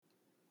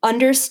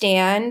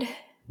understand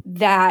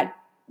that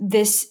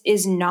this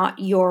is not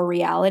your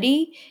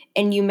reality,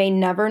 and you may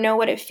never know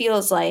what it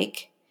feels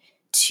like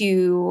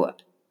to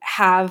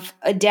have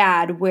a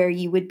dad where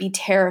you would be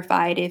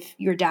terrified if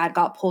your dad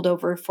got pulled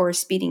over for a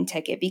speeding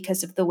ticket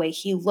because of the way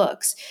he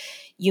looks.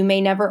 You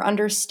may never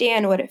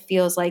understand what it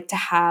feels like to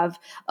have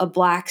a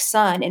Black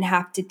son and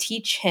have to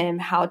teach him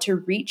how to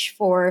reach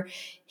for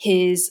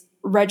his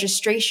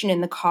registration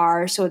in the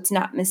car so it's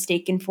not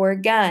mistaken for a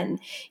gun.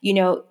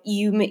 You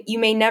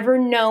may never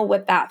know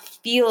what that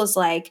feels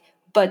like,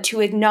 but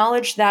to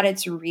acknowledge that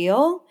it's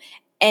real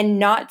and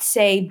not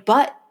say,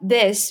 but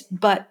this,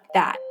 but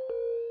that.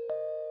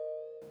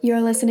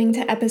 You're listening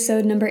to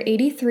episode number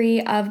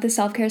 83 of the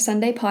Self-Care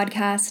Sunday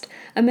podcast,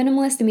 a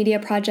minimalist media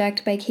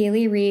project by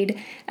Kaylee Reed.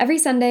 Every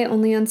Sunday,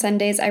 only on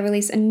Sundays, I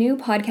release a new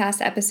podcast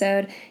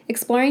episode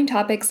exploring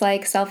topics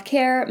like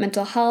self-care,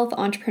 mental health,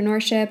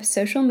 entrepreneurship,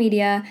 social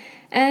media,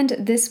 and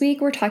this week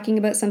we're talking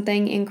about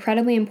something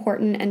incredibly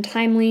important and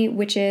timely,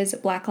 which is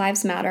Black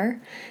Lives Matter.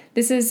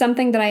 This is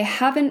something that I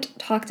haven't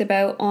talked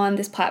about on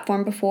this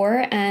platform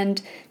before,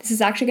 and this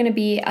is actually going to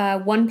be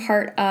one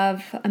part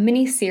of a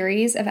mini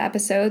series of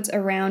episodes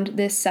around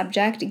this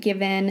subject,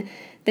 given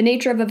the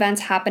nature of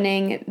events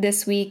happening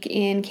this week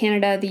in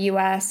Canada, the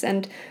US,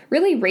 and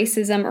really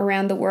racism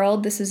around the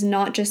world. This is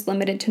not just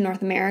limited to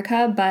North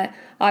America, but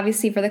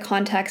obviously for the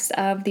context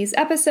of these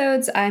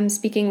episodes, I'm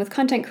speaking with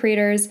content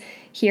creators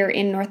here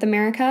in North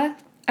America.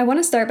 I want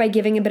to start by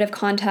giving a bit of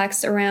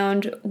context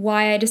around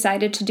why I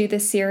decided to do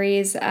this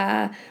series,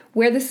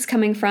 where this is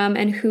coming from,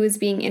 and who is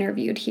being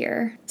interviewed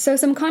here. So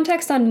some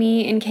context on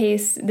me in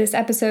case this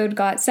episode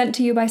got sent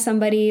to you by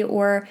somebody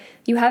or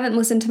you haven't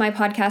listened to my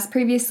podcast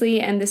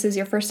previously and this is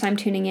your first time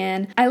tuning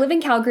in. I live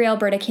in Calgary,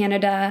 Alberta,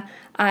 Canada.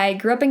 I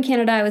grew up in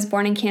Canada. I was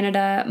born in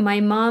Canada. My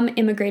mom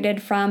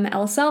immigrated from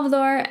El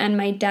Salvador, and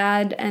my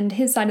dad and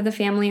his side of the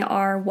family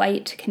are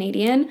white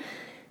Canadian.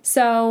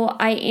 So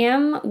I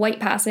am white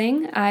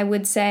passing. I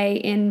would say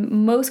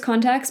in most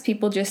contexts,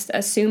 people just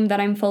assume that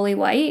I'm fully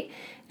white.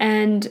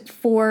 And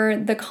for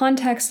the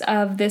context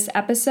of this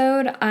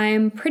episode,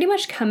 I'm pretty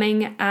much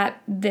coming at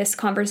this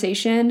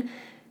conversation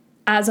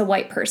as a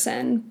white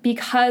person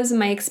because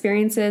my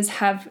experiences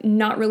have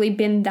not really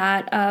been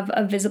that of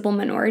a visible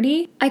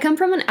minority. I come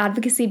from an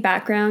advocacy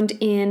background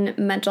in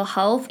mental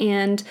health,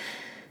 and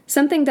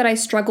something that I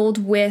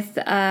struggled with,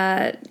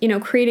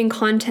 creating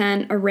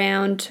content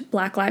around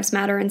Black Lives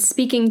Matter and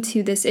speaking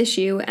to this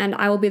issue, and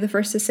I will be the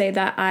first to say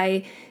that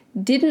I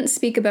didn't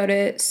speak about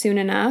it soon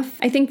enough.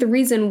 I think the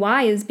reason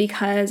why is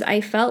because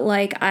I felt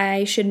like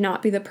I should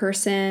not be the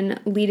person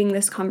leading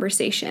this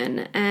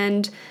conversation,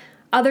 and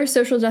other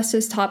social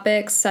justice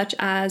topics such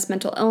as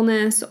mental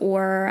illness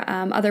or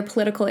other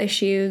political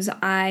issues,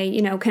 I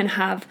can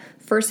have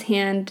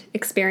firsthand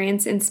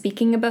experience in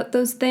speaking about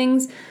those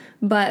things.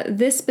 But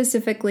this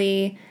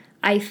specifically,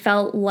 I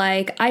felt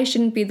like I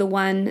shouldn't be the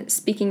one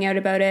speaking out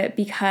about it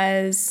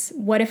because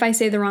what if I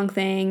say the wrong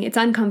thing? It's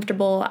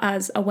uncomfortable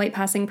as a white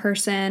passing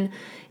person,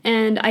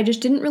 and I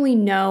just didn't really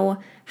know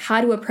how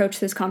to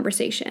approach this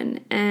conversation.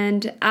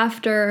 And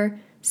after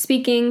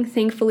speaking,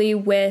 thankfully,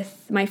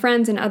 with my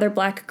friends and other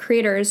Black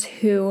creators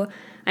who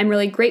I'm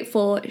really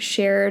grateful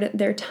shared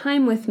their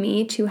time with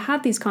me to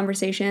have these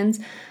conversations,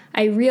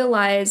 I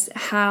realized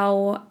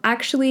how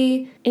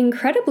actually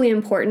incredibly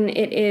important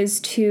it is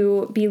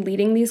to be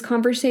leading these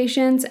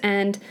conversations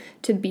and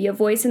to be a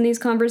voice in these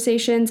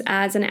conversations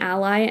as an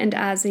ally and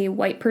as a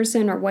white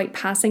person or white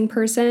passing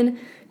person,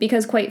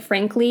 because quite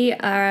frankly,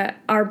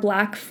 our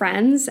Black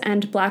friends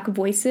and Black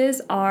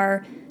voices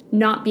are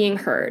not being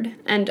heard,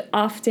 and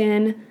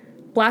often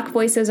Black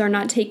voices are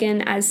not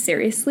taken as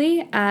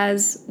seriously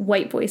as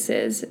white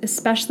voices,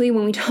 especially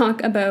when we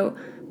talk about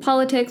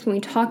politics, when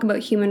we talk about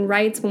human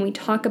rights, when we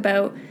talk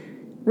about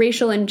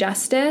racial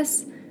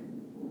injustice.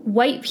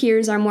 White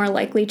peers are more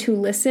likely to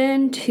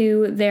listen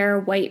to their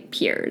white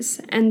peers.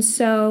 And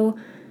so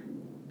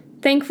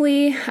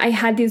thankfully, I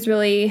had these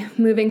really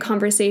moving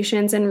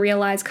conversations and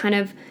realized kind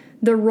of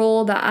the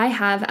role that I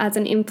have as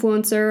an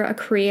influencer, a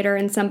creator,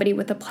 and somebody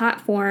with a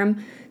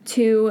platform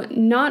to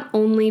not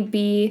only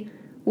be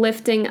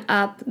lifting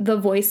up the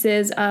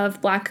voices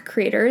of Black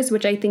creators,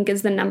 which I think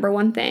is the number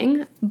one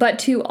thing, but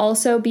to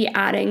also be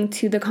adding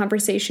to the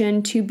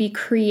conversation, to be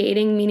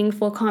creating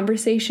meaningful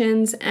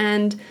conversations.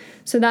 And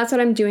so that's what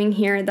I'm doing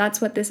here.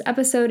 That's what this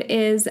episode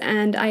is.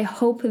 And I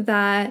hope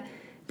that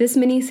this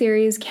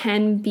mini-series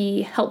can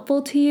be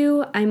helpful to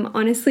you. I'm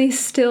honestly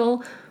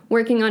still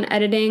working on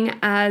editing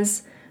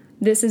as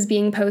this is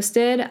being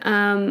posted.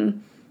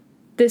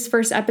 This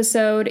first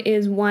episode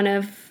is one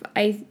of,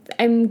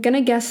 I'm going to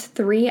guess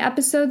 3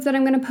 episodes that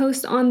I'm going to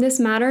post on this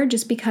matter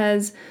just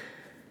because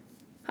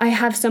I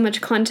have so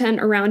much content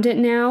around it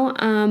now.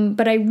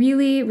 But I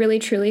really, really,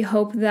 truly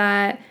hope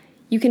that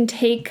you can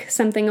take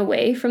something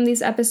away from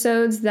these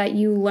episodes, that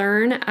you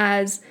learn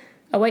as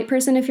a white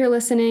person if you're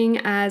listening,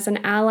 as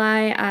an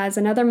ally, as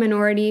another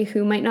minority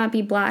who might not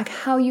be Black,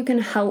 how you can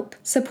help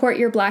support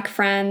your Black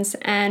friends.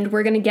 And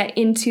we're going to get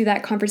into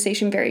that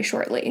conversation very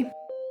shortly.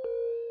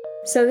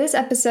 So this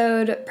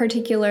episode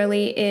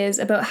particularly is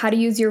about how to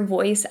use your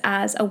voice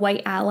as a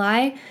white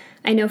ally.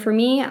 I know for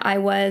me, I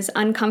was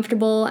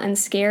uncomfortable and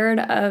scared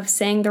of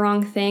saying the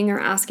wrong thing or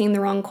asking the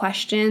wrong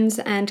questions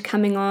and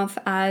coming off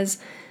as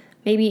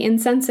maybe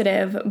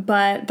insensitive,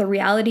 but the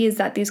reality is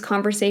that these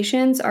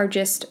conversations are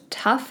just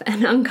tough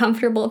and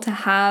uncomfortable to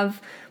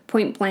have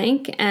point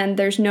blank, and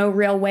there's no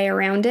real way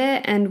around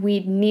it, and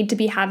we need to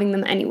be having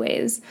them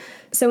anyways.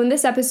 So in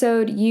this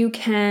episode, you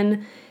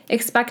can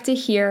expect to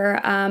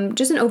hear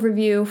just an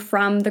overview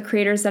from the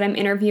creators that I'm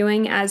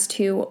interviewing as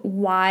to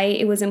why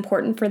it was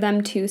important for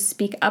them to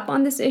speak up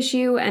on this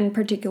issue, and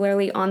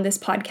particularly on this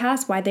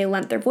podcast, why they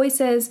lent their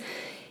voices.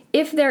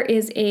 If there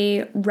is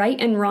a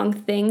right and wrong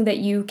thing that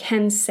you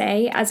can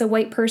say as a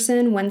white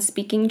person when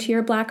speaking to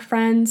your Black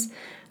friends,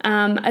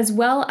 as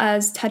well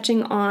as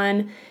touching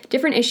on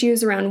different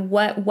issues around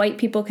what white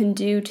people can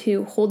do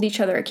to hold each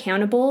other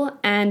accountable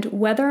and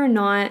whether or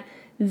not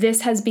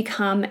this has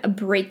become a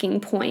breaking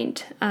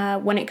point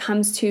when it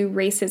comes to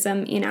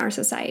racism in our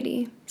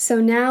society. So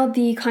now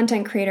the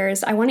content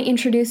creators, I want to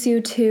introduce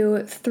you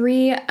to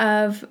 3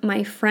 of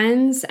my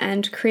friends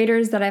and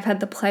creators that I've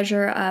had the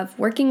pleasure of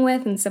working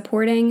with and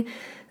supporting.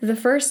 The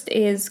first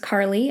is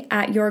Carly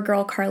at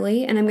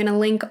YourGirlCarly, and I'm going to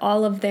link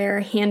all of their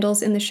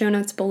handles in the show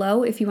notes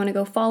below if you want to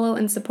go follow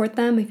and support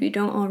them if you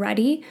don't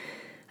already.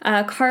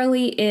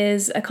 Carly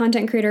is a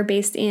content creator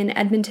based in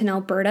Edmonton,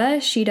 Alberta.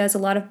 She does a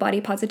lot of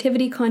body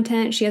positivity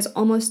content. She has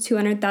almost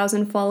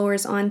 200,000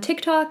 followers on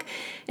TikTok,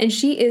 and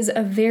she is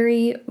a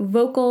very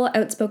vocal,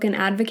 outspoken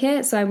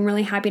advocate, so I'm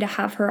really happy to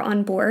have her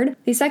on board.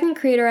 The second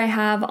creator I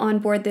have on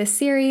board this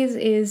series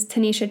is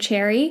Tanisha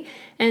Cherry,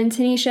 and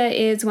Tanisha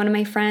is one of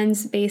my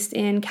friends based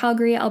in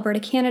Calgary, Alberta,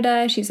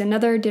 Canada. She's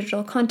another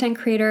digital content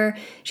creator.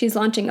 She's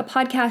launching a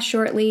podcast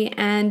shortly,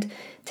 and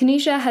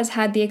Tanisha has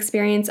had the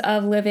experience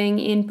of living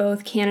in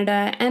both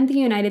Canada and the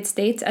United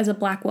States as a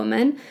Black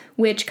woman,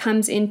 which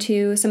comes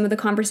into some of the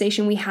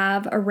conversation we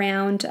have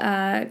around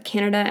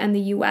Canada and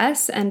the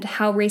US and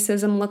how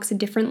racism looks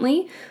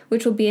differently,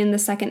 which will be in the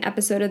second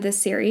episode of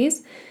this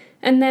series.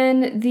 And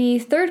then the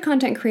third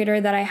content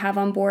creator that I have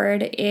on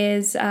board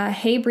is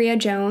Hey Bria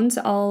Jones.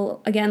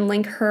 I'll again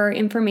link her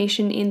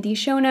information in the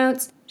show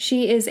notes.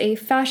 She is a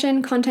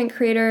fashion content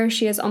creator.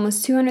 She has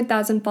almost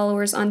 200,000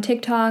 followers on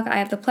TikTok. I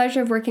have the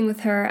pleasure of working with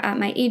her at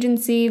my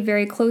agency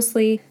very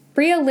closely.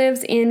 Bria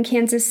lives in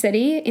Kansas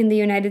City in the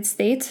United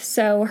States,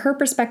 so her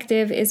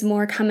perspective is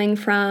more coming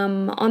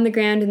from on the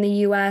ground in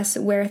the US,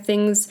 where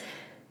things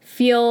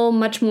feel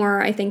much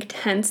more, I think,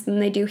 tense than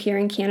they do here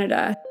in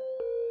Canada.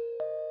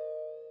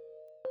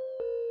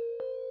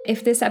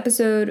 If this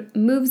episode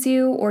moves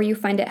you or you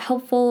find it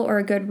helpful or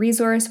a good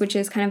resource, which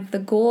is kind of the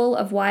goal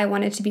of why I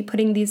wanted to be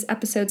putting these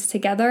episodes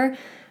together,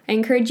 I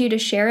encourage you to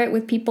share it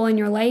with people in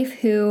your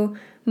life who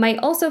might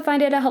also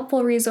find it a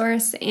helpful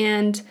resource.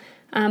 And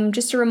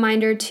just a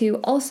reminder to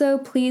also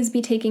please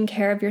be taking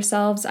care of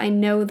yourselves. I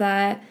know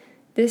that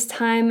this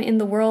time in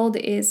the world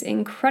is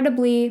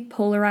incredibly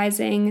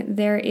polarizing.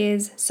 There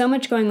is so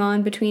much going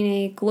on between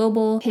a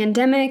global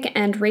pandemic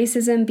and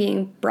racism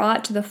being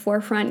brought to the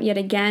forefront yet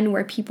again,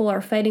 where people are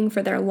fighting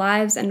for their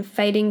lives and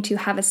fighting to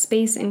have a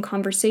space in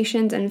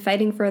conversations and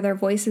fighting for their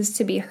voices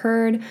to be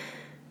heard.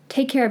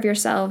 Take care of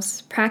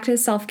yourselves,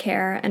 practice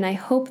self-care, and I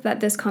hope that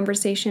this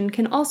conversation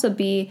can also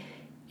be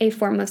a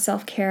form of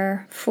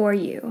self-care for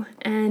you.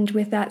 And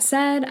with that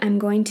said, I'm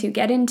going to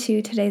get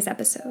into today's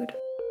episode.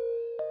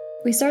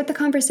 We start the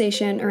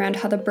conversation around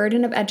how the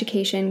burden of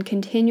education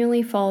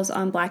continually falls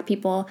on Black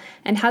people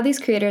and how these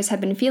creators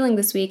have been feeling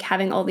this week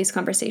having all these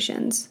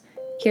conversations.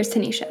 Here's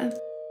Tanisha.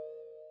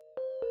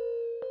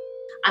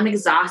 I'm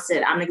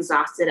exhausted. I'm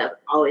exhausted of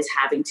always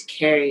having to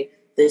carry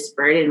this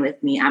burden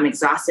with me. I'm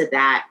exhausted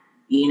that,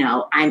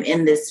 I'm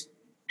in this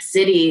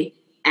city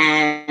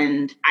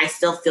and I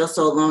still feel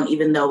so alone,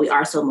 even though we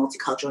are so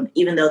multicultural, and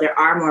even though there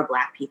are more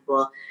Black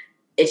people.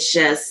 It's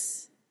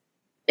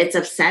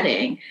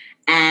upsetting.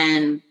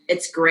 And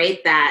it's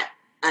great that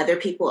other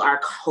people are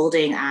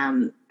holding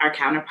our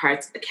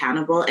counterparts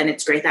accountable, and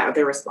it's great that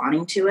they're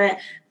responding to it.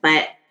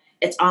 But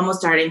it's almost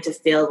starting to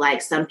feel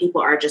like some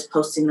people are just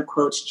posting the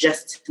quotes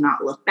just to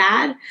not look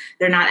bad.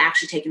 They're not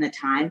actually taking the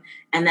time.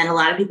 And then a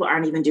lot of people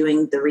aren't even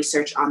doing the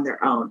research on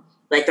their own.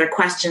 Like their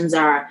questions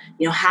are,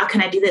 how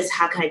can I do this?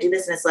 How can I do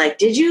this? And it's like,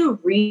 did you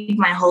read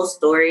my whole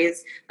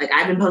stories? Like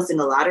I've been posting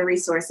a lot of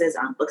resources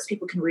on books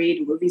people can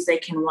read, movies they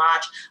can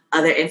watch,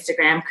 other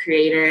Instagram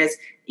creators,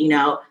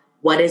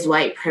 what is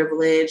white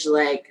privilege?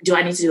 Like, do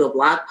I need to do a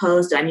blog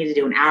post? Do I need to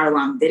do an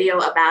hour-long video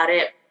about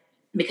it?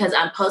 Because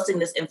I'm posting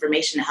this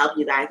information to help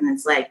you guys. And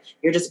it's like,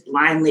 you're just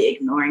blindly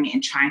ignoring it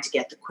and trying to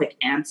get the quick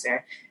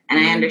answer. And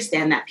I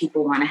understand that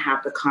people want to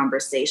have the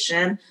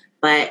conversation,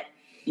 but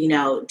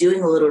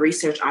doing a little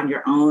research on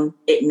your own,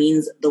 it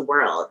means the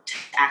world to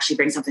actually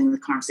bring something to the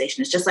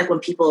conversation. It's just like when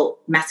people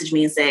message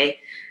me and say,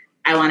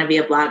 I want to be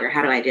a blogger.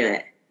 How do I do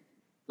it?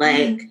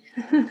 Like,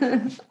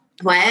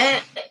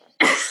 what?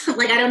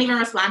 like, I don't even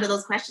respond to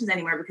those questions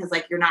anymore because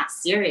like, you're not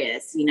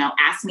serious, you know,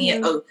 ask me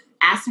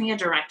a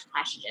direct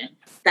question.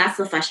 That's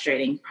the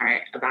frustrating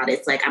part about it.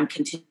 It's like, I'm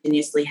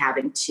continuously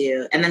having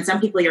to, and then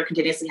some people you're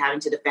continuously having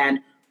to defend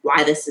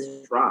why this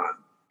is wrong.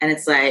 And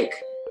it's like,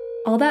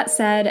 all that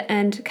said,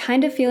 and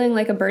kind of feeling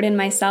like a burden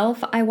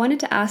myself, I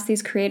wanted to ask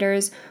these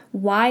creators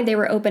why they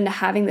were open to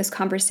having this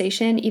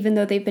conversation, even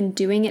though they've been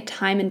doing it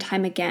time and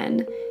time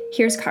again.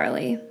 Here's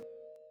Carly.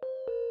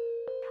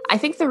 I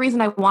think the reason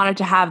I wanted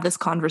to have this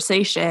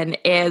conversation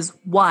is,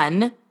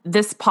 one,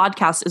 this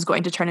podcast is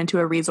going to turn into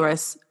a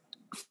resource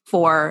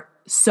for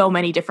so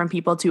many different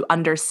people to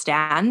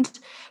understand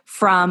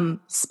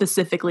from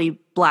specifically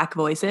Black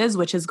voices,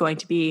 which is going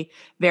to be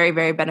very,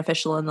 very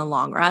beneficial in the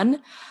long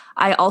run.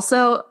 I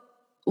also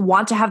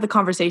want to have the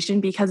conversation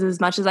because as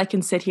much as I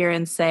can sit here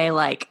and say,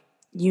 like,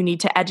 you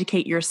need to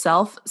educate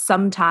yourself,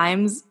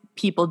 sometimes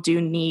people do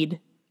need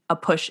a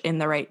push in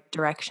the right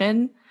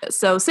direction.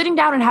 So sitting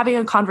down and having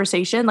a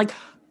conversation, like,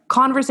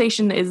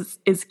 conversation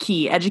is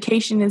key.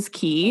 Education is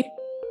key.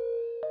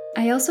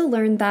 I also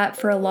learned that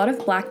for a lot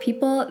of Black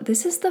people,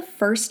 this is the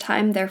first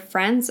time their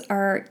friends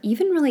are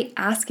even really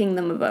asking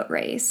them about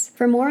race.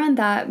 For more on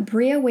that,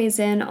 Bria weighs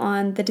in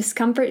on the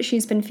discomfort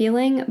she's been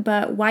feeling,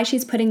 but why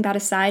she's putting that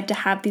aside to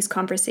have these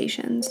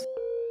conversations.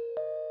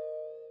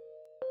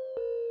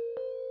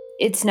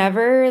 It's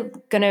never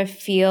gonna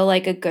feel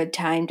like a good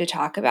time to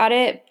talk about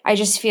it. I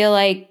just feel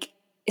like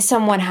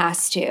someone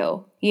has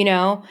to, you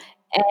know?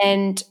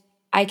 And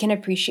I can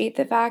appreciate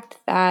the fact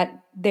that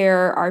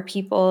there are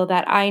people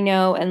that I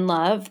know and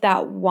love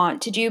that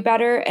want to do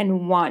better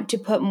and want to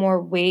put more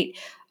weight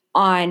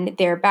on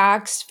their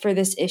backs for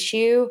this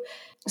issue.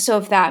 So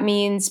if that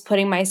means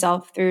putting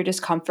myself through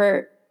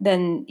discomfort,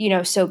 then, you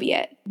know, so be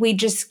it. We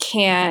just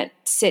can't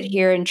sit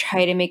here and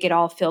try to make it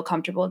all feel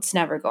comfortable. It's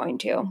never going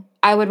to.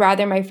 I would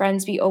rather my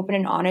friends be open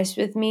and honest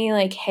with me,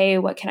 like, hey,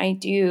 what can I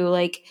do?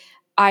 Like,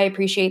 I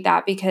appreciate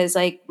that because,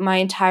 like, my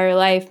entire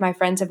life, my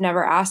friends have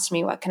never asked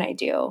me, what can I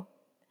do?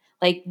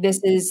 Like,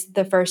 this is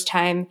the first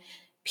time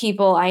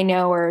people I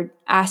know are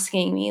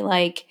asking me,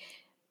 like,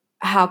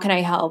 how can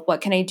I help? What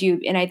can I do?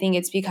 And I think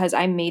it's because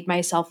I made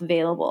myself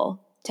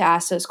available to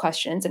ask those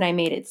questions and I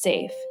made it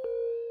safe.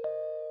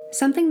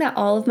 Something that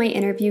all of my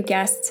interview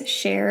guests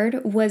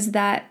shared was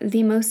that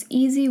the most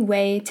easy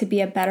way to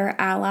be a better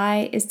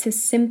ally is to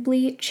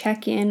simply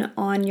check in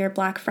on your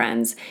Black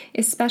friends,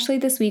 especially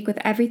this week with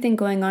everything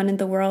going on in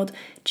the world.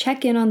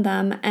 Check in on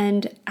them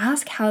and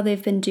ask how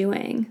they've been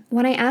doing.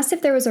 When I asked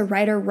if there was a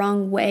right or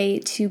wrong way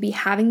to be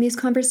having these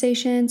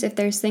conversations, if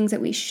there's things that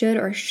we should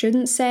or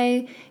shouldn't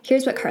say,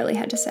 here's what Carly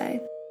had to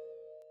say.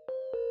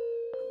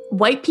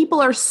 White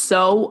people are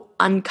so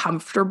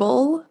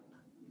uncomfortable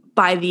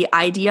by the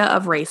idea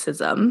of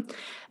racism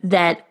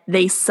that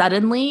they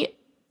suddenly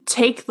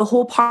take the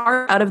whole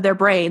part out of their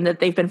brain that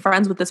they've been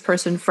friends with this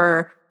person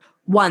for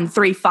 1,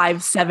 3,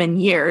 5, 7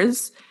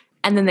 years.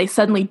 And then they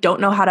suddenly don't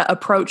know how to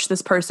approach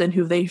this person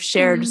who they've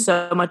shared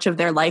so much of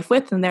their life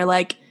with. And they're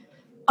like,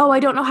 oh,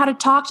 I don't know how to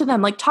talk to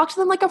them. Like, talk to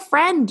them like a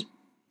friend.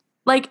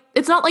 Like,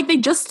 it's not like they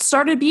just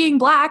started being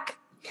Black.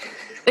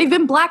 They've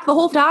been Black the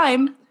whole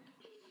time.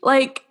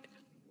 Like,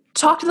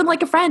 talk to them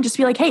like a friend. Just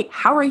be like, hey,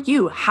 how are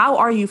you? How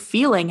are you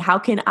feeling? How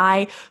can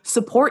I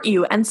support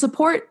you? And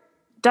support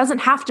doesn't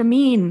have to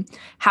mean,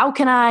 how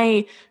can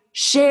I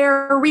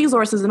share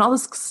resources and all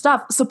this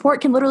stuff?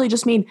 Support can literally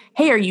just mean,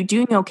 hey, are you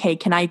doing okay?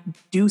 Can I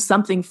do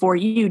something for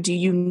you? Do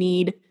you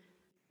need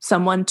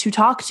someone to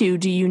talk to?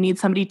 Do you need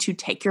somebody to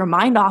take your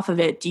mind off of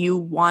it? Do you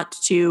want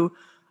to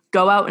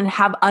go out and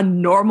have a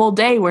normal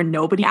day where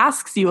nobody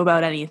asks you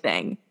about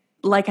anything?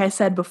 Like I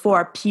said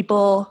before,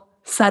 people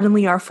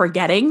suddenly are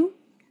forgetting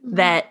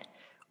that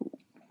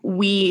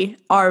we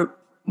are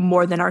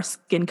more than our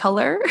skin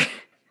color.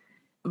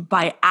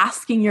 By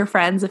asking your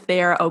friends if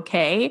they are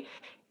okay,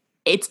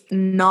 it's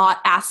not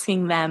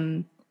asking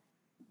them,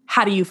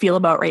 how do you feel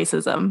about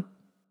racism?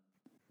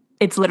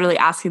 It's literally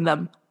asking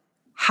them,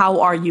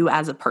 how are you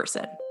as a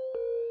person?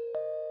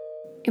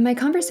 In my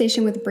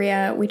conversation with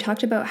Bria, we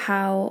talked about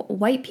how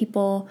white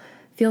people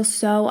feel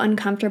so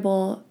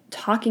uncomfortable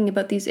talking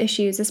about these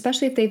issues,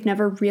 especially if they've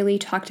never really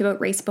talked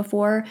about race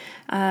before.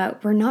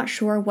 We're not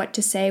sure what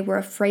to say. We're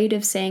afraid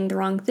of saying the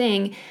wrong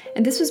thing.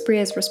 And this was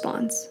Bria's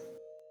response.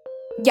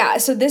 Yeah,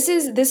 so this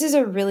is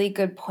a really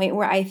good point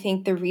where I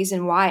think the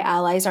reason why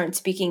allies aren't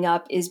speaking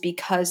up is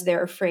because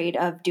they're afraid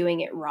of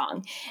doing it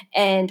wrong.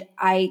 And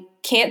I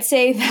can't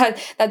say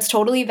that that's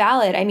totally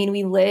valid. I mean,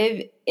 we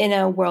live in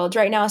a world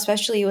right now,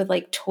 especially with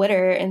like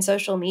Twitter and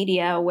social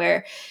media,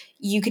 where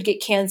you could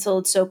get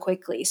canceled so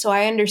quickly. So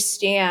I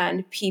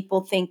understand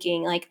people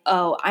thinking like,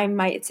 oh, I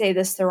might say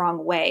this the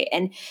wrong way.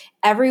 And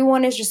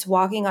everyone is just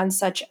walking on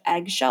such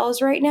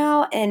eggshells right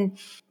now. And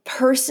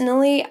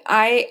personally,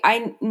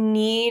 I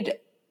need,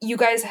 you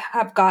guys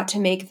have got to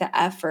make the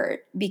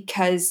effort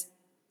because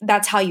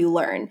that's how you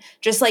learn.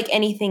 Just like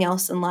anything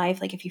else in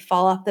life, like if you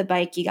fall off the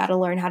bike, you got to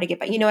learn how to get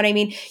back. You know what I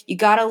mean? You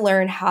got to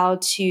learn how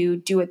to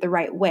do it the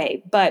right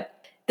way. But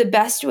the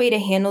best way to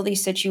handle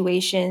these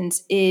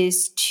situations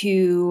is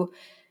to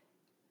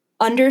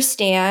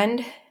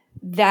understand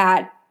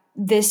that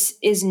this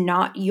is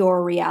not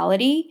your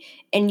reality,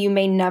 and you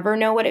may never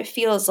know what it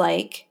feels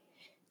like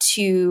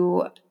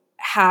to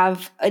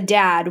have a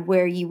dad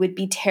where you would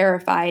be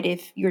terrified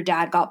if your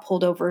dad got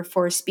pulled over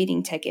for a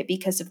speeding ticket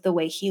because of the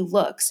way he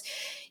looks.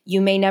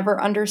 You may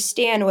never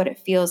understand what it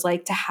feels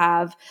like to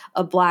have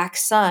a black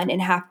son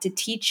and have to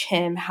teach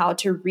him how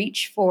to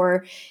reach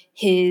for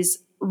his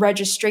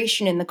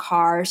registration in the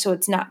car so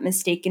it's not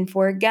mistaken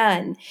for a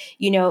gun.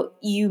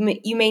 You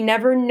may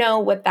never know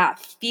what that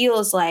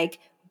feels like,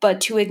 but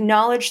to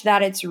acknowledge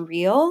that it's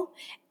real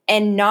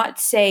and not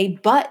say,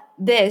 but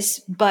this,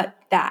 but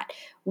that.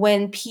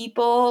 When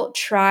people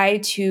try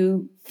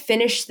to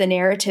finish the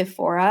narrative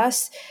for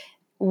us,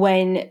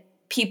 when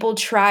people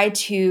try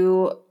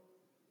to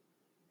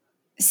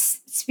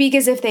speak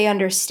as if they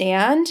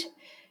understand,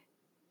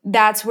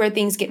 that's where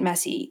things get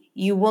messy.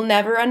 You will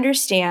never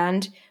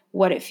understand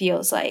what it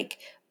feels like.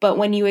 But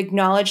when you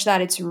acknowledge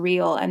that it's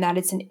real and that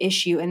it's an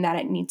issue and that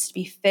it needs to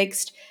be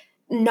fixed,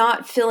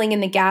 not filling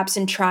in the gaps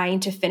and trying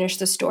to finish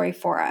the story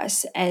for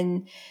us.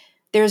 And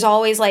there's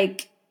always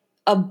like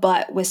a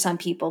but with some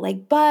people,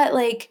 but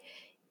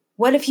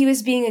what if he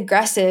was being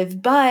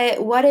aggressive?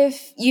 But what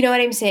if, you know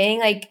what I'm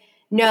saying?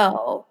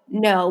 No,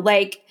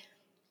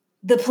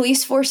 the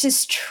police force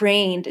is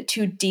trained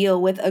to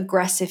deal with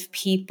aggressive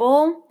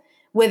people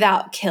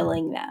without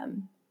killing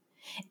them.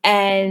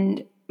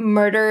 And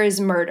murder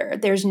is murder.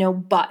 There's no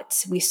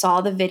buts. We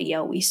saw the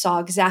video. We saw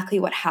exactly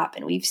what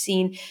happened. We've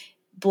seen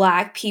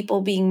Black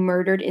people being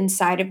murdered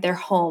inside of their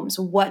homes.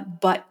 What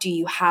but do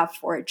you have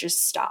for it?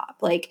 Just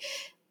stop.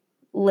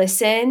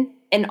 Listen.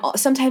 And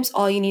sometimes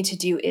all you need to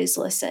do is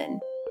listen.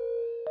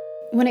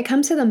 When it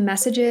comes to the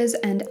messages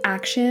and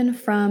action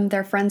from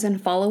their friends and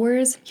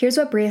followers, here's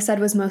what Bria said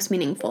was most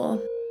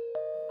meaningful.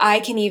 I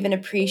can even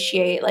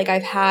appreciate,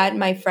 I've had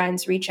my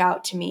friends reach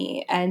out to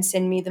me and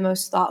send me the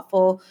most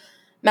thoughtful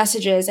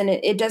messages. And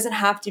it doesn't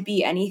have to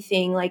be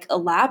anything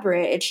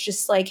elaborate. It's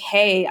just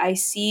hey, I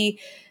see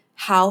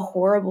how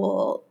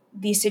horrible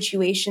these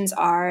situations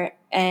are.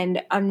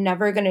 And I'm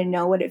never going to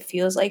know what it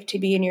feels like to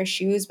be in your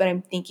shoes, but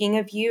I'm thinking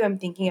of you. I'm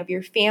thinking of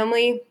your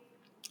family.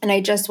 And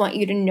I just want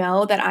you to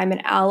know that I'm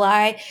an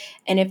ally.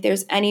 And if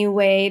there's any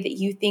way that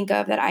you think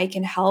of that I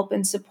can help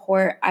and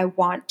support, I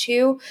want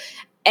to.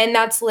 And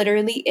that's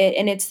literally it.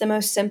 And it's the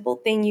most simple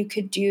thing you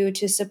could do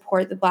to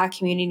support the Black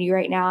community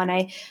right now. And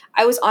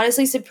I was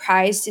honestly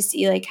surprised to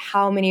see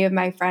how many of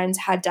my friends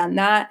had done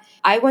that.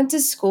 I went to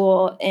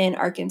school in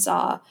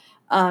Arkansas,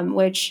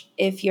 which,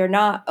 if you're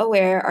not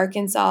aware,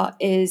 Arkansas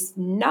is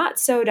not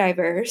so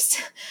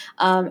diverse.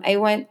 I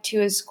went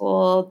to a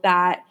school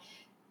that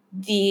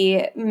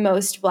the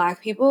most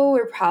Black people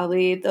were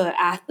probably the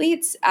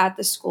athletes at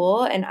the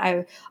school. And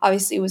I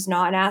obviously was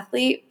not an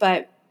athlete,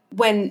 but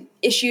when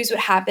issues would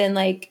happen,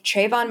 like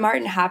Trayvon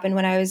Martin happened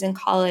when I was in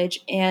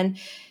college, and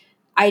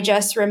I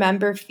just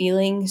remember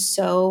feeling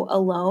so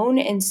alone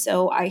and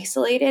so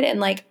isolated,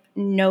 and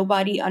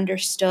nobody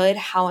understood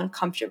how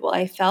uncomfortable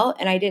I felt.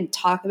 And I didn't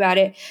talk about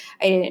it.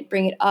 I didn't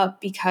bring it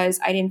up because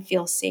I didn't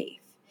feel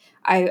safe.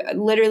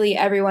 Literally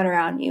everyone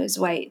around me was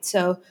white.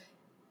 So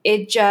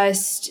it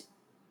just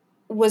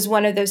was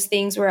one of those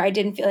things where I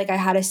didn't feel like I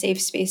had a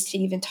safe space to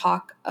even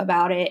talk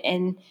about it.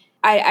 And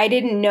I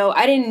didn't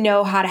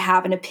know how to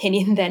have an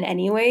opinion then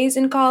anyways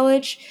in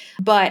college,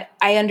 but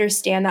I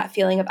understand that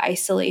feeling of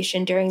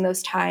isolation during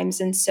those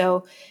times. And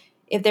so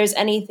if there's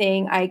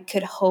anything I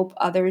could hope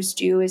others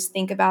do is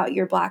think about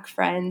your Black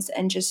friends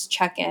and just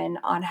check in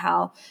on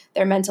how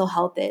their mental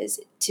health is.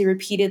 To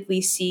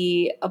repeatedly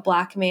see a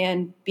Black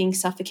man being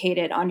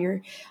suffocated on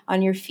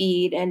your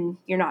feed and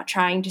you're not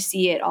trying to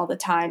see it all the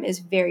time is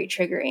very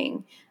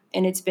triggering.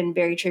 And it's been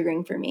very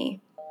triggering for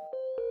me.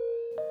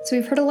 So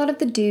we've heard a lot of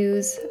the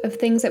do's, of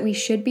things that we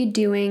should be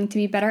doing to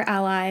be better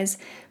allies,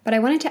 but I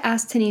wanted to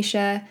ask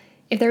Tanisha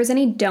if there was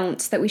any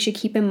don'ts that we should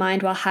keep in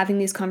mind while having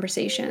these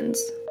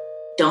conversations.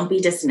 Don't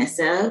be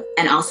dismissive,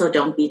 and also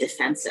don't be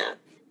defensive.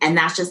 And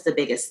that's just the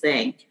biggest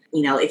thing.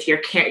 If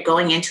you're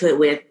going into it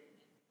with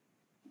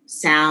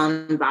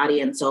sound,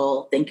 body, and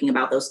soul, thinking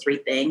about those three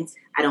things,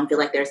 I don't feel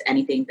like there's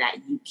anything that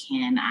you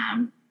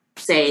can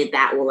say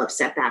that will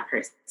upset that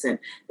person.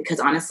 Because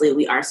honestly,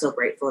 we are so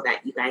grateful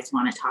that you guys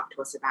want to talk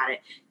to us about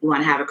it. You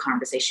want to have a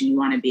conversation. You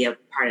want to be a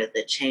part of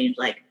the change.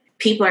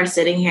 People are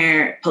sitting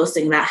here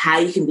posting about how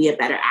you can be a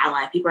better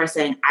ally. People are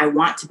saying, I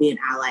want to be an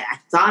ally. I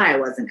thought I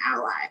was an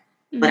ally,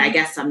 but I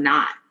guess I'm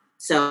not.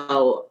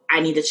 So I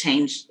need to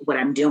change what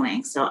I'm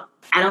doing. So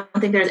I don't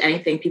think there's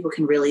anything people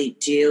can really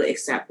do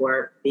except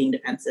for being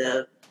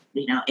defensive,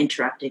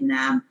 interrupting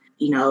them,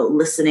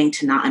 listening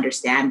to not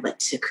understand, but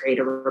to create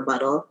a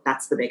rebuttal.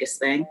 That's the biggest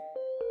thing.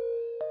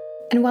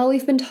 And while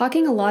we've been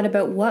talking a lot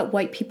about what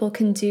white people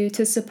can do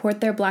to support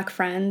their Black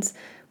friends,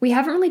 we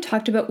haven't really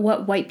talked about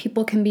what white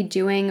people can be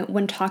doing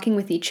when talking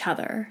with each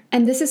other.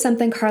 And this is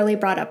something Carly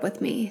brought up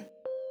with me.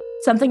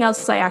 Something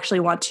else I actually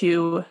want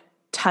to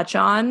touch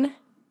on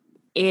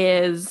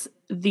is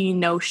the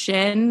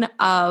notion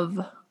of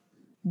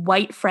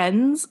white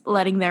friends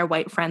letting their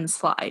white friends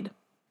slide.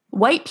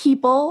 White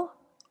people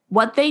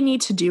what they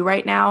need to do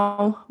right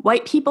now,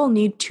 white people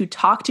need to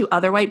talk to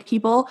other white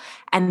people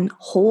and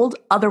hold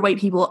other white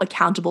people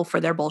accountable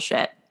for their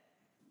bullshit.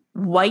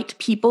 White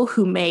people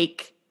who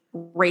make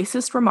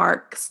racist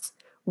remarks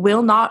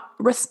will not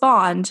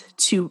respond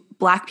to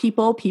Black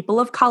people, people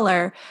of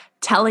color,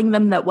 telling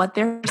them that what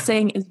they're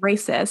saying is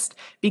racist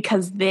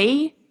because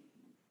they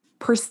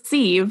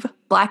perceive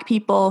Black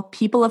people,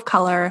 people of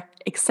color,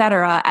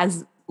 etc.,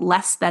 as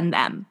less than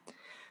them.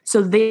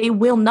 So they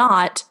will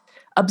not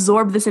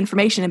absorb this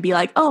information and be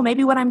like, oh,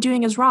 maybe what I'm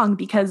doing is wrong,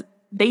 because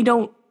they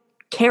don't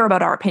care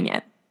about our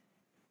opinion.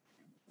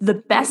 The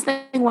best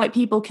thing white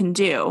people can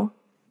do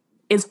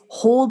is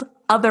hold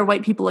other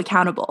white people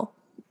accountable.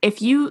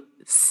 If you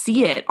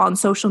see it on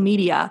social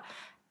media,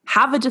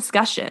 have a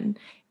discussion.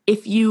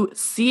 If you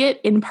see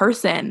it in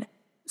person,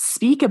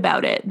 speak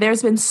about it.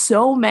 There's been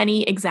so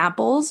many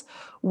examples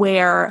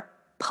where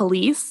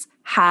police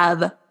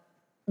have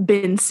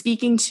been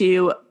speaking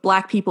to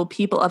Black people,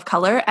 people of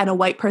color, and a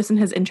white person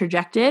has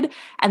interjected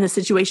and the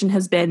situation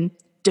has been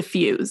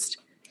diffused.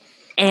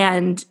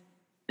 And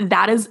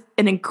that is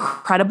an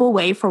incredible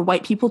way for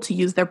white people to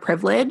use their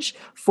privilege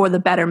for the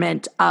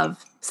betterment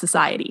of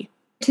society.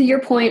 To your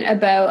point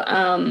about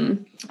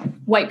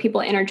white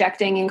people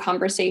interjecting in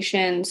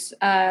conversations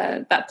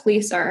that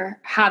police are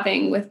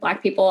having with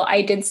Black people,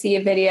 I did see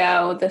a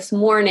video this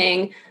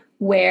morning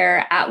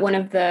where at one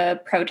of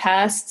the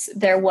protests,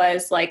 there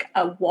was like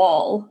a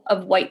wall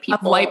of white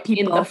people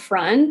in the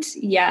front.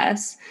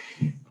 Yes.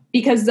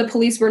 Because the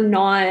police were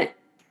not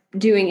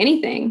doing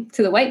anything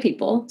to the white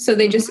people. So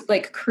they just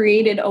like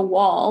created a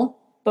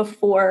wall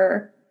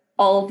before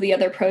all of the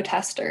other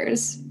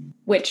protesters,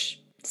 which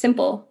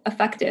simple,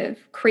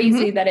 effective,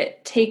 crazy that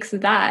it takes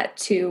that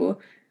to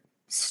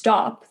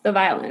stop the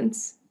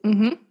violence.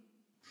 But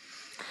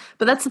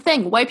that's the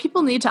thing. White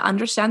people need to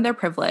understand their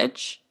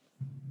privilege,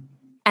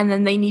 and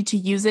then they need to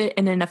use it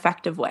in an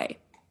effective way.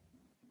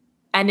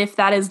 And if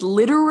that is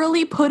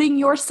literally putting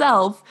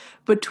yourself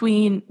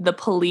between the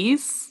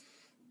police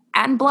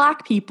and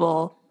Black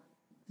people,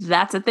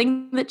 that's a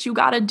thing that you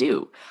got to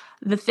do.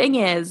 The thing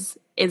is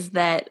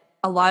that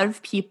a lot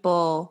of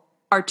people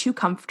are too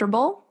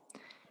comfortable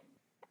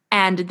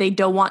and they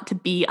don't want to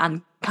be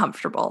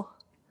uncomfortable.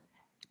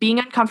 Being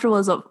uncomfortable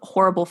is a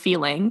horrible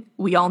feeling.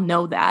 We all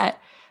know that.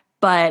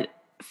 But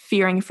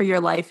fearing for your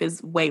life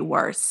is way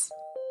worse.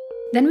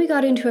 Then we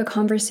got into a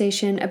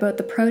conversation about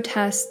the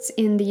protests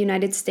in the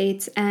United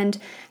States and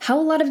how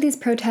a lot of these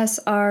protests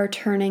are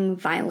turning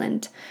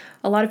violent.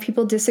 A lot of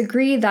people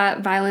disagree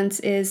that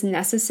violence is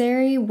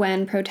necessary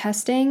when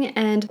protesting,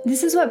 and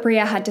this is what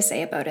Bria had to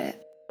say about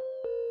it.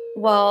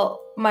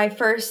 Well, my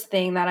first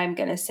thing that I'm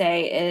going to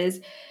say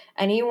is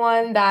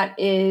anyone that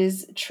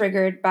is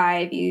triggered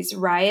by these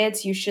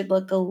riots, you should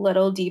look a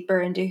little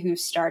deeper into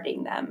who's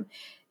starting them.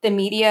 The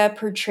media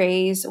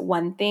portrays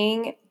one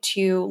thing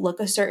to look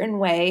a certain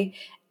way.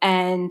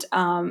 And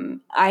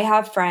I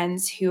have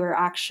friends who are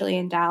actually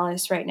in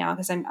Dallas right now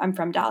because I'm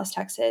from Dallas,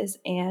 Texas.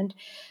 And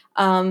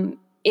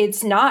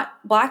it's not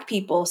Black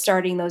people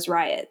starting those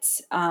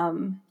riots.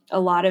 A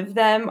lot of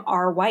them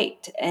are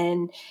white,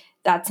 and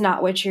that's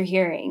not what you're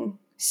hearing.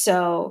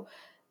 So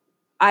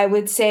I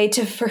would say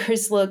to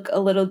first look a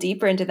little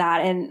deeper into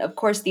that. And of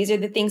course, these are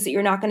the things that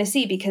you're not going to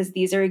see because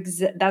these are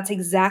that's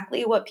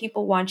exactly what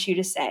people want you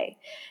to say.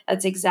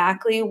 That's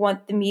exactly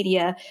what the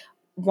media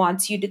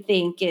wants you to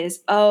think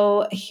is,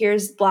 oh,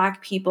 here's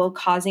Black people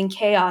causing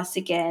chaos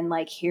again.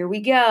 Like, here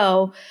we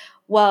go.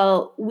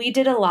 Well, we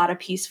did a lot of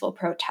peaceful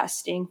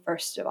protesting,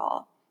 first of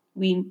all.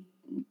 We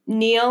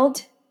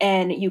kneeled,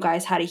 and you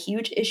guys had a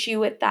huge issue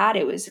with that.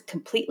 It was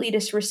completely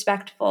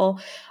disrespectful,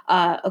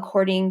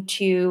 according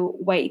to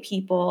white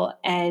people.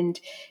 And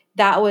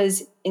that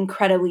was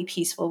incredibly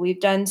peaceful. We've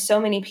done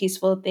so many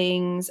peaceful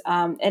things.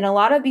 And a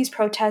lot of these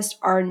protests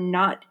are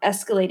not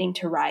escalating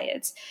to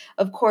riots.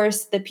 Of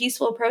course, the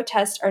peaceful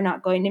protests are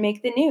not going to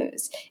make the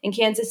news. In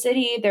Kansas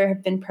City, there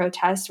have been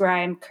protests where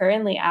I am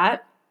currently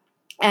at,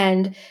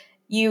 and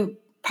you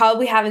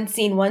probably haven't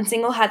seen one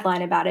single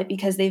headline about it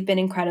because they've been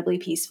incredibly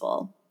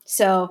peaceful.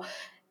 So,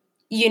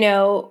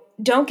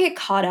 don't get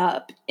caught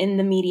up in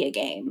the media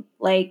game.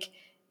 Like,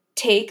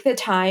 take the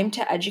time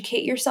to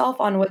educate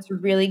yourself on what's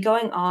really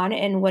going on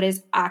and what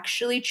is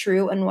actually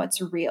true and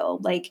what's real.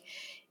 Like,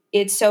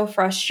 it's so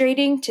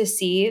frustrating to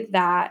see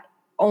that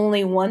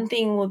only one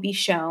thing will be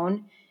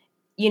shown.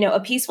 A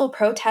peaceful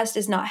protest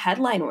is not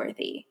headline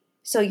worthy,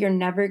 so you're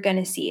never going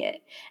to see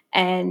it.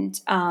 And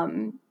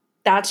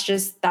that's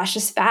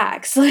just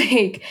facts.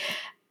 Like,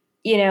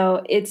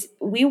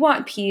 we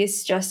want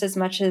peace just as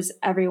much as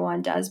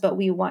everyone does, but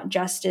we want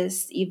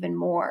justice even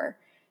more.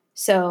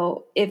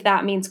 So if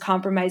that means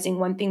compromising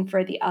one thing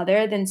for the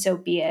other, then so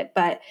be it.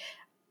 But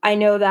I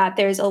know that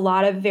there's a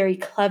lot of very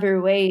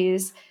clever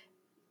ways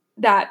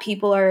that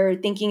people are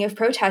thinking of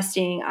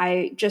protesting.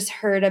 I just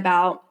heard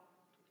about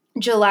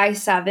July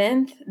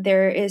 7th.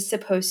 There is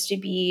supposed to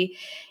be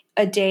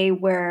a day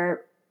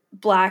where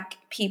Black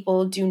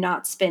people do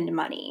not spend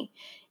money.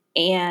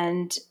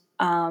 And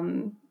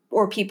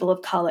or people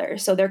of color.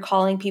 So they're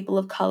calling people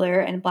of color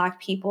and Black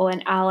people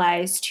and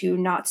allies to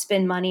not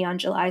spend money on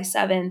July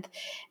 7th.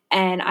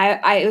 And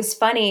it was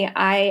funny.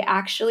 I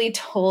actually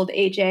told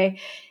AJ,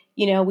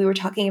 we were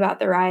talking about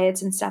the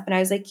riots and stuff. And I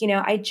was like,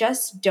 I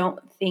just don't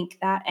think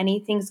that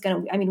anything's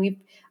going to,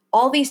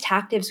 all these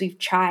tactics we've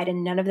tried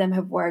and none of them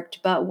have worked.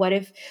 But what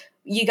if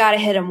you got to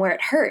hit them where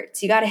it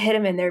hurts? You got to hit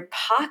them in their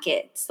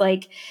pockets.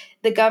 Like,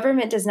 the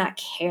government does not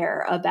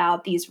care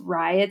about these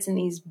riots and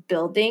these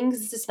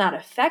buildings. It does not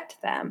affect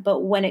them. But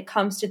when it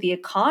comes to the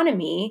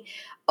economy,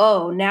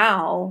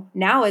 now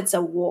it's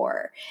a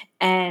war.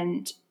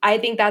 And I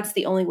think that's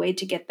the only way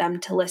to get them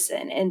to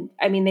listen. And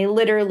they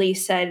literally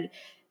said,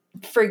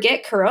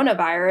 forget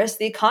coronavirus.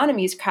 The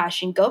economy is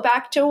crashing. Go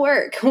back to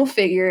work. We'll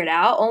figure it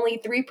out. Only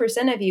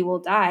 3% of you will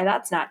die.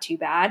 That's not too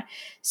bad.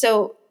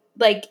 So,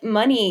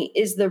 money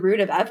is the root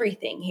of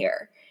everything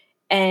here.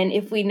 And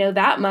if we know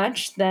that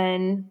much,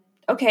 then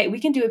okay, we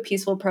can do a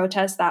peaceful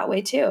protest that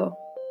way too.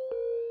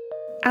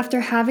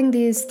 After having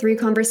these 3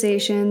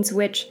 conversations,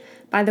 which,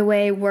 by the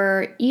way,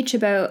 were each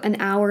about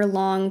an hour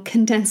long,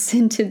 condensed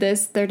into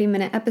this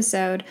 30-minute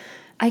episode,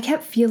 I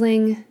kept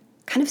feeling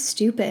kind of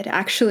stupid,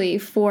 actually,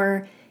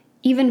 for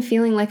even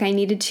feeling like I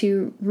needed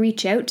to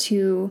reach out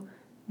to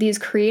these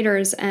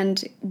creators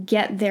and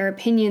get their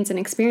opinions and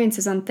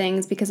experiences on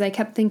things, because I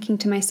kept thinking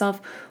to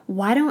myself,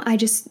 why don't I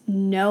just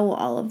know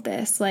all of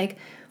this?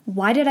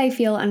 Why did I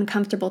feel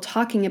uncomfortable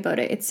talking about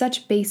it? It's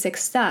such basic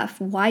stuff.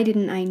 Why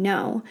didn't I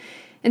know?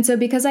 And so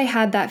because I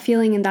had that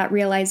feeling and that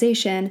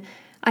realization,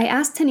 I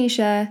asked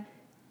Tanisha,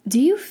 do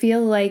you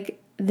feel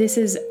like this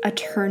is a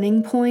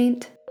turning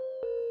point?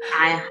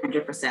 I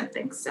 100%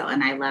 think so.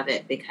 And I love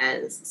it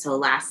because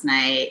last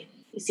night,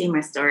 you see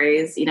my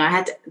stories,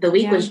 the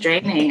week was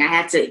draining. I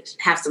had to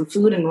have some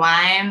food and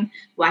wine,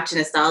 watch a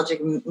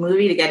nostalgic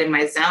movie to get in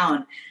my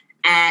zone.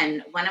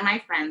 And one of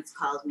my friends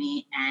called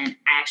me, and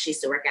I actually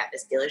used to work at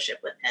this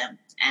dealership with him.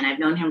 And I've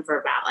known him for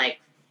about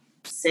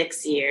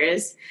 6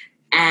 years.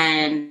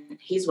 And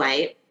he's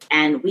white.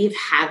 And we've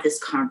had these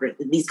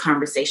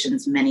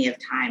conversations many of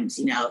times.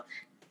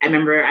 I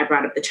remember I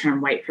brought up the term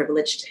white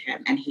privilege to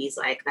him. And he's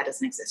like, that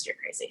doesn't exist. You're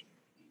crazy.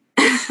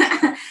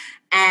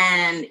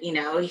 And,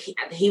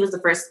 he was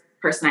the first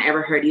person I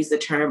ever heard use the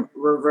term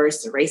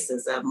reverse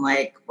racism.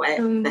 Like, what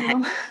the heck?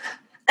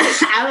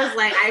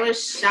 I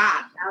was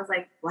shocked. I was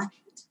like, what?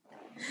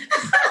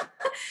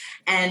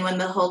 And when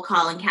the whole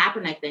Colin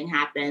Kaepernick thing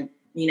happened,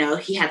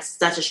 he had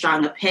such a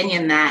strong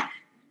opinion that,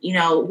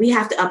 we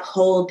have to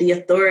uphold the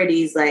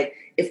authorities.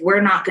 If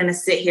we're not going to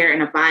sit here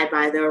and abide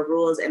by their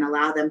rules and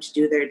allow them to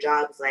do their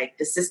jobs,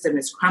 the system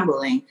is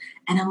crumbling.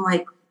 And I'm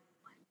like,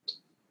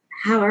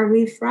 how are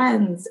we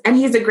friends? And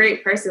he's a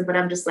great person, but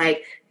I'm just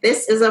like,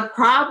 this is a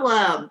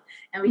problem.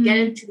 And we get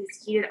into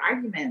these heated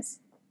arguments.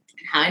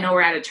 And how I know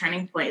we're at a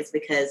turning point is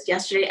because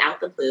yesterday,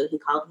 out the blue, he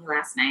called me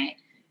last night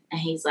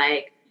and he's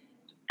like,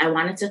 I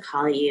wanted to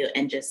call you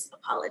and just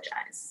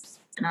apologize.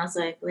 And I was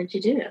like, what'd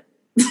you do?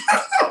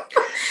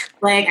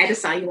 I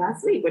just saw you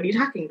last week. What are you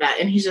talking about?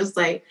 And he's just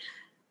like,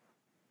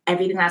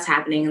 everything that's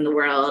happening in the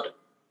world,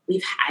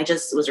 I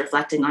just was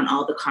reflecting on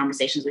all the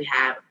conversations we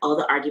have, all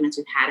the arguments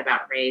we've had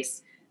about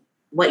race,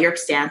 what your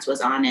stance was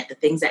on it, the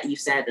things that you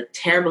said, the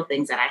terrible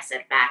things that I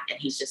said back. And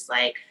he's just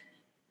like,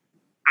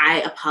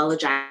 I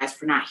apologize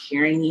for not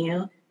hearing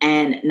you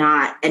and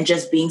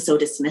just being so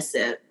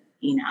dismissive.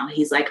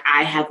 He's like,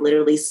 I have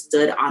literally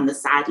stood on the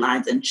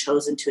sidelines and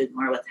chosen to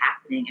ignore what's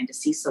happening, and to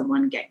see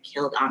someone get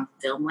killed on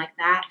film like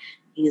that.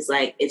 He's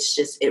like,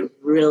 it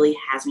really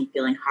has me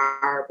feeling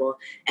horrible.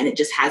 And it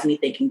just has me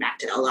thinking back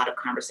to a lot of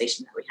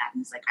conversations that we had. And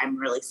he's like, I'm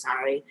really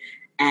sorry.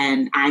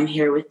 And I'm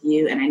here with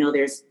you. And I know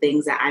there's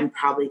things that I'm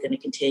probably going to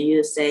continue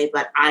to say,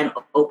 but I'm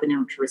open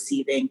to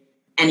receiving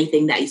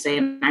anything that you say.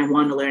 And I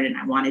want to learn and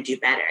I want to do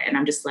better. And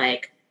I'm just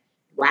like,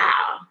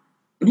 wow.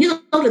 And he's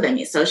older than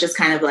me. So it's just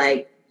kind of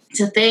like,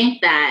 to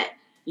think that,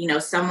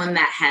 someone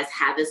that has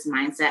had this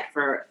mindset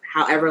for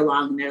however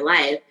long in their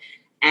life,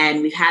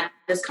 and we've had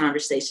this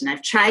conversation,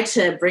 I've tried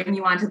to bring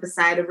you onto the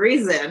side of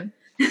reason,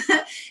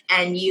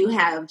 and you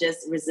have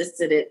just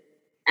resisted it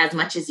as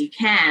much as you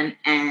can.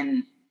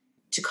 And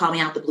to call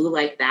me out the blue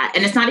like that.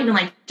 And it's not even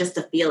just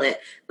to feel it,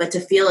 but to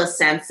feel a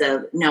sense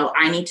of, no,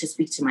 I need to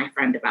speak to my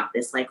friend about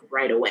this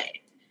right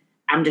away.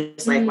 I'm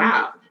just like,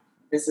 wow,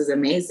 this is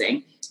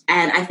amazing.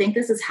 And I think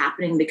this is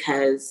happening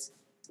because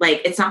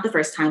it's not the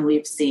first time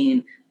we've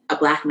seen a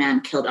Black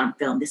man killed on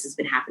film. This has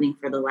been happening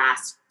for the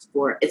last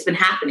it's been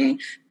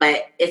happening,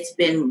 but it's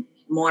been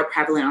more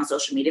prevalent on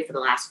social media for the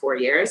last 4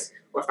 years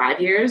or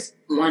 5 years,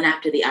 one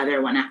after the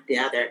other.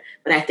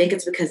 But I think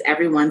it's because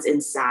everyone's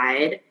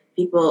inside.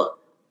 People,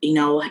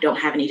 don't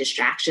have any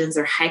distractions.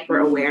 They're hyper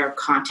aware of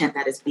content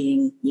that is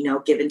being,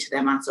 given to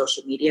them on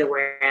social media.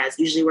 Whereas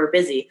usually we're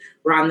busy,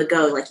 we're on the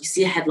go. You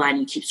see a headline,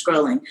 you keep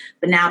scrolling.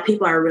 But now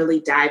people are really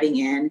diving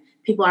in.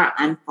 People are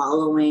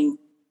unfollowing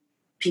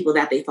people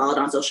that they followed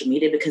on social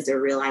media because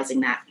they're realizing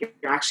that you're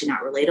actually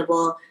not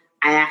relatable.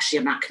 I actually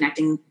am not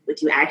connecting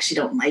with you. I actually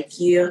don't like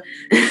you,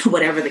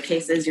 whatever the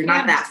case is. You're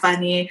not that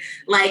funny.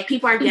 Like,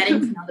 people are getting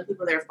to know the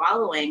people they're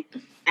following,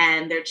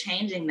 and they're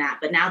changing that.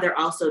 But now they're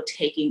also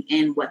taking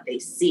in what they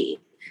see,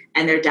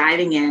 and they're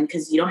diving in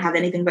because you don't have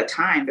anything but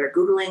time. They're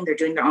Googling, they're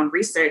doing their own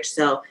research.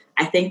 So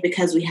I think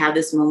because we have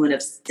this moment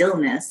of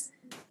stillness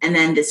and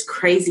then this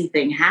crazy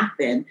thing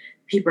happened,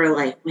 people are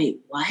like,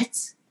 wait,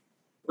 what?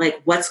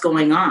 Like, what's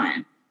going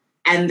on?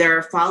 And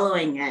they're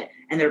following it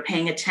and they're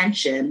paying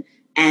attention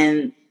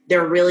and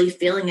they're really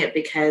feeling it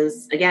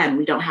because, again,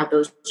 we don't have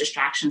those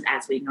distractions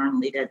as we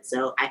normally did.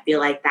 So I feel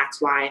like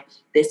that's why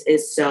this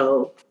is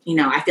so,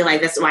 I feel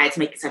like that's why it's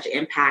making such an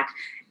impact.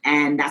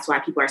 And that's why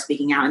people are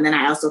speaking out. And then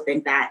I also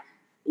think that,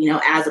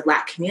 as a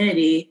Black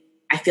community,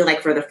 I feel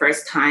like for the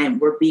first time,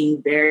 we're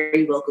being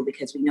very vocal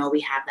because we know we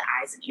have the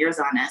eyes and ears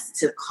on us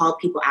to call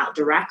people out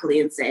directly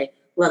and say,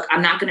 look,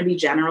 I'm not going to be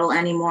general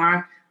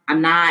anymore.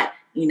 I'm not,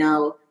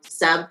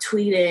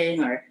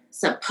 subtweeting or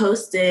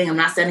sub-posting. I'm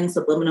not sending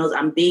subliminals.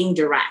 I'm being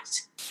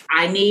direct.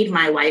 I need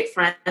my white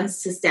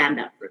friends to stand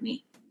up for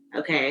me,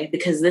 okay?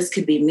 Because this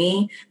could be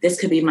me. This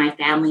could be my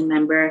family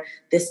member.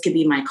 This could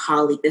be my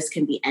colleague. This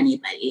can be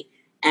anybody.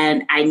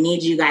 And I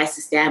need you guys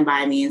to stand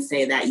by me and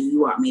say that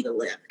you want me to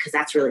live, because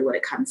that's really what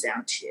it comes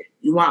down to.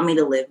 You want me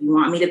to live. You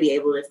want me to be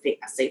able to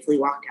safely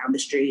walk down the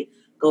street,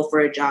 go for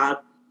a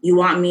job. You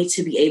want me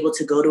to be able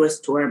to go to a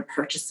store and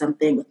purchase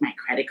something with my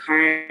credit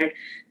card.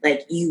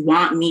 Like, you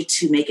want me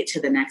to make it to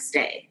the next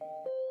day.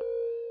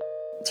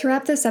 To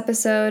wrap this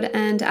episode,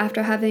 and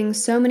after having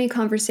so many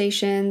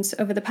conversations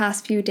over the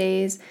past few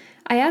days,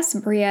 I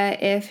asked Bria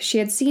if she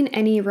had seen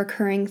any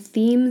recurring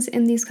themes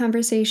in these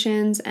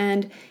conversations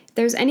and if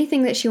there's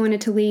anything that she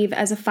wanted to leave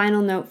as a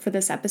final note for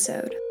this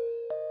episode.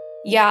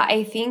 Yeah,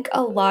 I think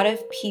a lot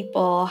of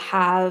people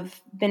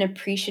have been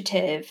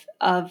appreciative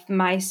of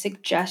my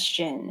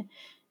suggestion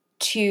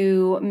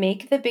to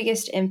make the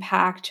biggest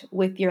impact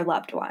with your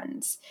loved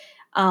ones.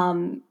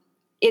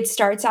 It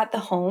starts at the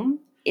home.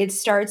 It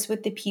starts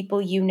with the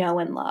people you know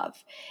and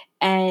love.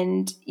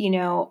 And,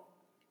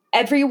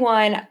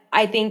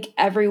 I think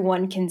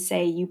everyone can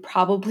say you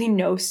probably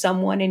know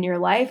someone in your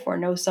life or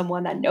know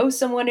someone that knows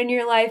someone in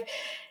your life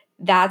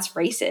that's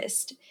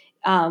racist.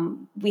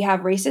 We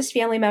have racist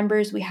family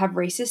members. We have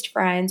racist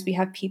friends. We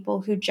have people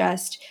who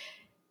just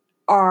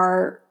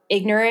are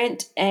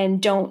ignorant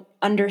and don't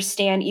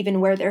understand even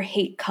where their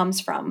hate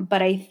comes from.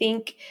 But I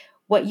think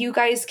what you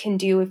guys can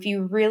do, if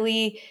you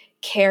really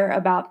care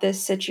about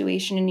this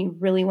situation and you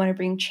really want to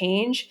bring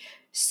change,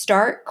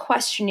 start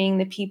questioning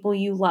the people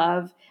you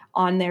love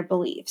on their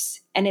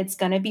beliefs. And it's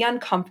going to be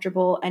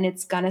uncomfortable and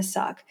it's going to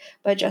suck.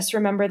 But just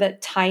remember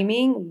that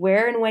timing,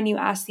 where and when you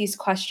ask these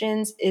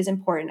questions, is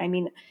important. I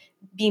mean,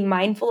 be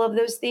mindful of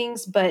those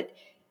things, but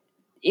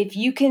if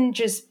you can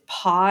just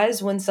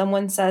pause when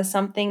someone says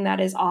something that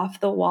is off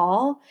the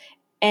wall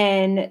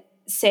and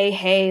say,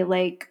 hey,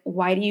 like,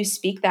 why do you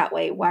speak that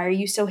way? Why are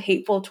you so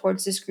hateful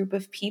towards this group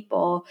of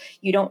people?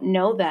 You don't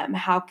know them.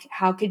 How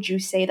could you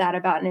say that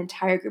about an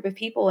entire group of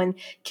people? And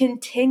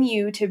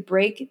continue to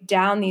break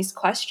down these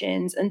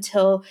questions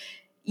until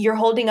you're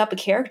holding up a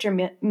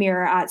character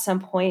mirror at some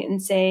point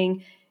and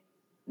saying,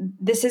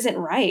 this isn't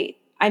right.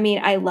 I mean,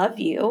 I love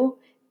you,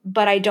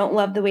 but I don't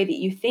love the way that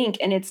you think.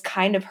 And it's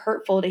kind of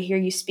hurtful to hear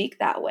you speak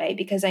that way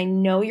because I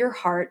know your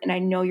heart and I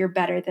know you're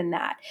better than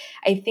that.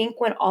 I think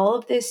when all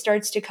of this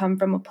starts to come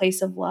from a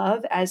place of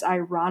love, as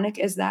ironic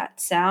as that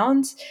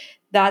sounds,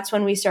 that's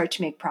when we start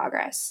to make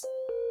progress.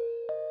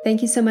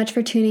 Thank you so much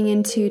for tuning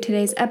into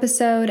today's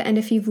episode. And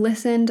if you've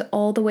listened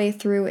all the way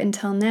through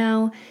until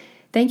now,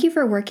 thank you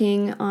for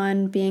working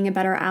on being a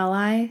better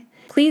ally.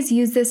 Please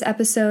use this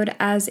episode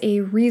as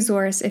a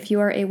resource if you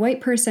are a white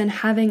person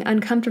having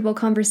uncomfortable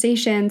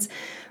conversations,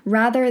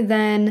 rather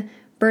than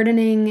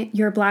burdening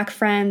your Black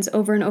friends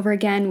over and over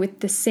again with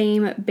the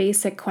same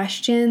basic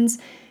questions.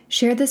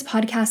 Share this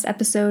podcast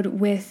episode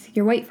with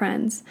your white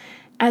friends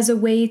as a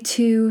way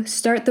to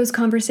start those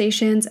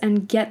conversations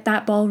and get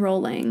that ball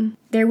rolling.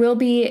 There will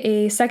be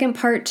a second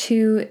part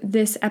to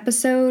this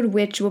episode,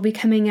 which will be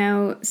coming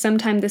out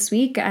sometime this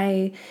week,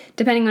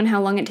 depending on how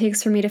long it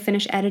takes for me to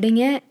finish editing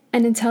it.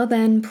 And until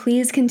then,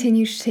 please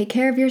continue to take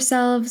care of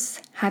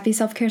yourselves. Happy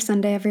Self-Care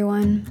Sunday,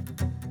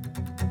 everyone.